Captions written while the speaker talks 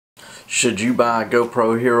Should you buy a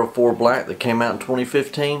GoPro Hero 4 Black that came out in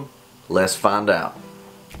 2015? Let's find out.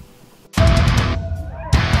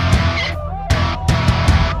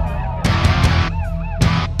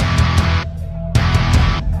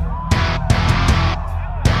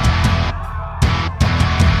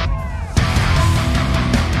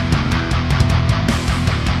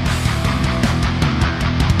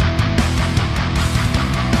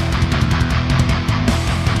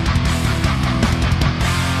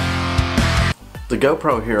 The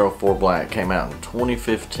GoPro Hero 4 Black came out in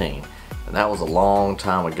 2015, and that was a long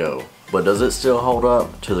time ago. But does it still hold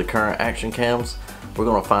up to the current action cams? We're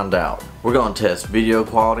going to find out. We're going to test video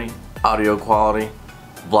quality, audio quality,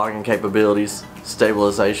 vlogging capabilities,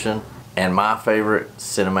 stabilization, and my favorite,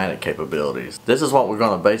 cinematic capabilities. This is what we're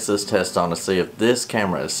going to base this test on to see if this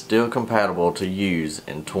camera is still compatible to use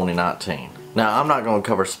in 2019. Now, I'm not going to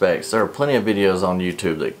cover specs. There are plenty of videos on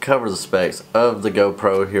YouTube that cover the specs of the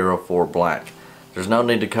GoPro Hero 4 Black. There's no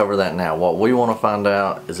need to cover that now. What we want to find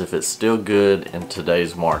out is if it's still good in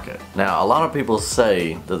today's market. Now, a lot of people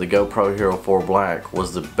say that the GoPro Hero 4 Black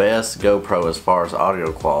was the best GoPro as far as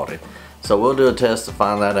audio quality. So we'll do a test to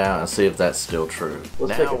find that out and see if that's still true.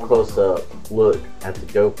 Let's take a close-up look at the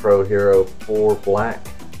GoPro Hero 4 Black.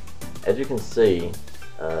 As you can see,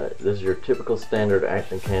 this is your typical standard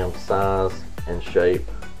action cam size and shape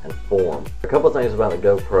and form. A couple of things about the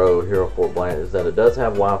GoPro Hero 4 Black is that it does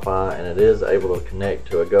have Wi-Fi and it is able to connect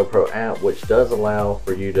to a GoPro app, which does allow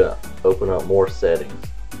for you to open up more settings.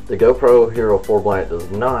 The GoPro Hero 4 Black does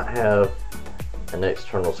not have an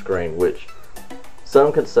external screen, which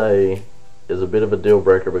some could say is a bit of a deal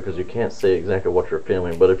breaker because you can't see exactly what you're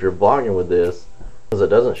filming. But if you're vlogging with this, because it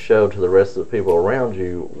doesn't show to the rest of the people around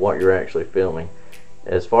you what you're actually filming.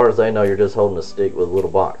 As far as they know, you're just holding a stick with a little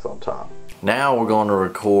box on top. Now we're going to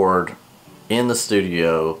record in the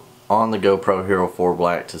studio on the GoPro Hero 4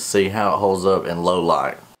 Black to see how it holds up in low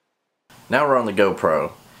light. Now we're on the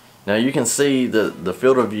GoPro. Now you can see that the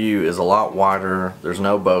field of view is a lot wider. There's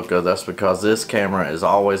no bokeh. That's because this camera is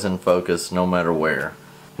always in focus no matter where.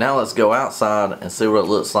 Now let's go outside and see what it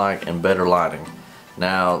looks like in better lighting.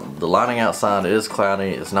 Now the lighting outside is cloudy.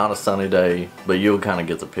 It's not a sunny day, but you'll kind of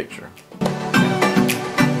get the picture.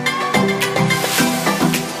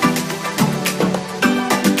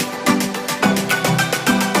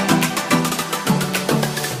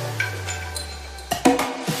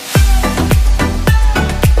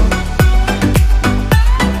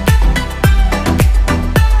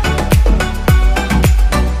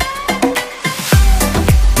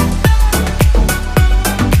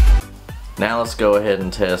 Now let's go ahead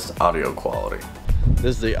and test audio quality.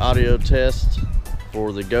 This is the audio test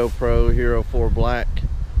for the GoPro Hero 4 Black.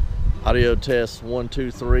 Audio test 1, 2,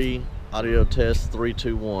 3. Audio test 3,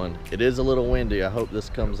 2, 1. It is a little windy. I hope this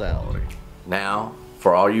comes out. Now,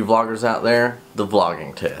 for all you vloggers out there, the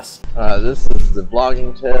vlogging test. This is the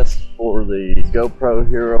vlogging test for the GoPro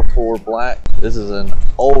Hero 4 Black. This is an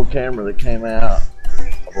old camera that came out,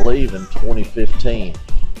 I believe, in 2015.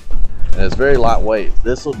 And it's very lightweight.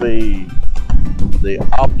 This will be the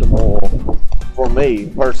optimal, for me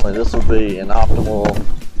personally, this will be an optimal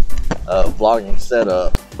vlogging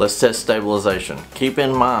setup. Let's test stabilization. Keep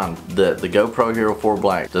in mind that the GoPro Hero 4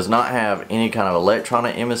 Black does not have any kind of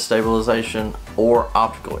electronic image stabilization or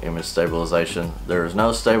optical image stabilization. There is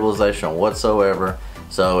no stabilization whatsoever,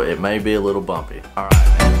 so it may be a little bumpy. All right.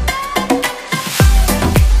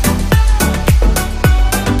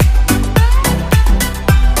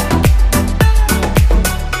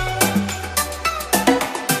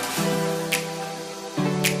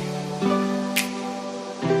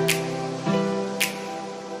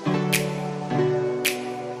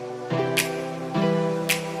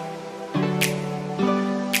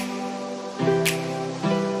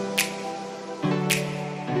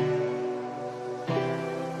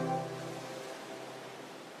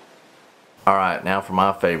 Alright, now for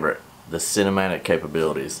my favorite, the cinematic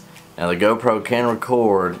capabilities. Now the GoPro can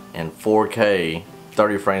record in 4K,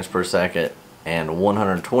 30 frames per second, and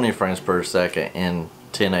 120 frames per second in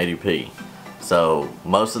 1080p. So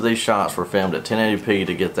most of these shots were filmed at 1080p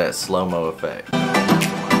to get that slow-mo effect.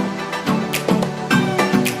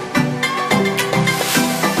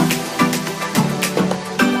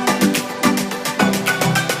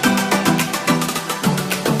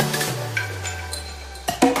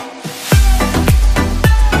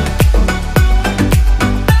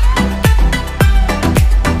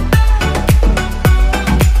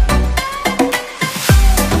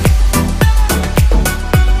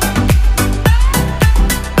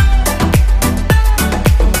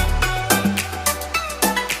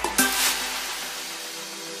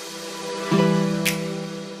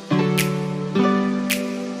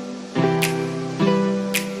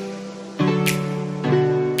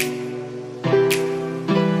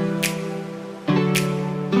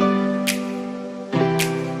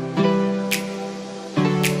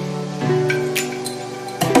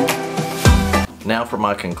 Now for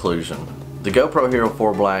my conclusion. The GoPro Hero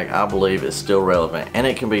 4 Black, I believe, is still relevant, and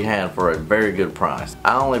it can be had for a very good price.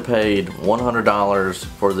 I only paid $100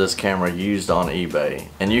 for this camera used on eBay,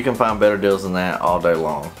 and you can find better deals than that all day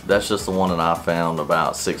long. That's just the one that I found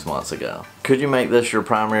about 6 months ago. Could you make this your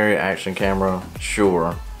primary action camera?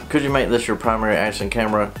 Sure. Could you make this your primary action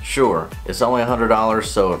camera? Sure. It's only $100,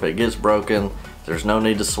 so if it gets broken, there's no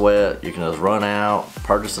need to sweat. You can just run out,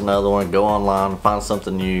 purchase another one, go online, find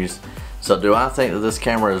something used. So do I think that this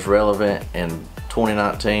camera is relevant in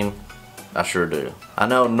 2019? I sure do. I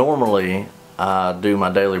know normally I do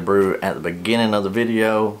my daily brew at the beginning of the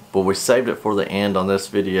video, but we saved it for the end on this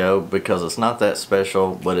video because it's not that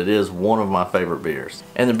special, but it is one of my favorite beers.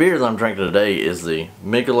 And the beer that I'm drinking today is the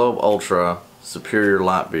Michelob Ultra Superior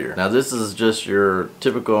Light Beer. Now this is just your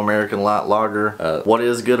typical American light lager. What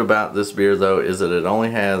is good about this beer though is that it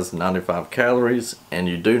only has 95 calories and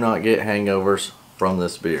you do not get hangovers from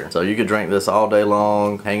this beer. So you could drink this all day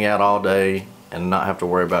long, hang out all day, and not have to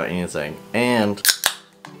worry about anything. And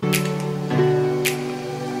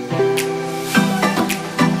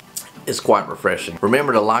it's quite refreshing.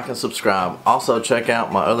 Remember to like and subscribe. Also check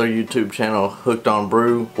out my other YouTube channel, Hooked on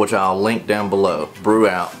Brew, which I'll link down below. Brew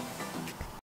out.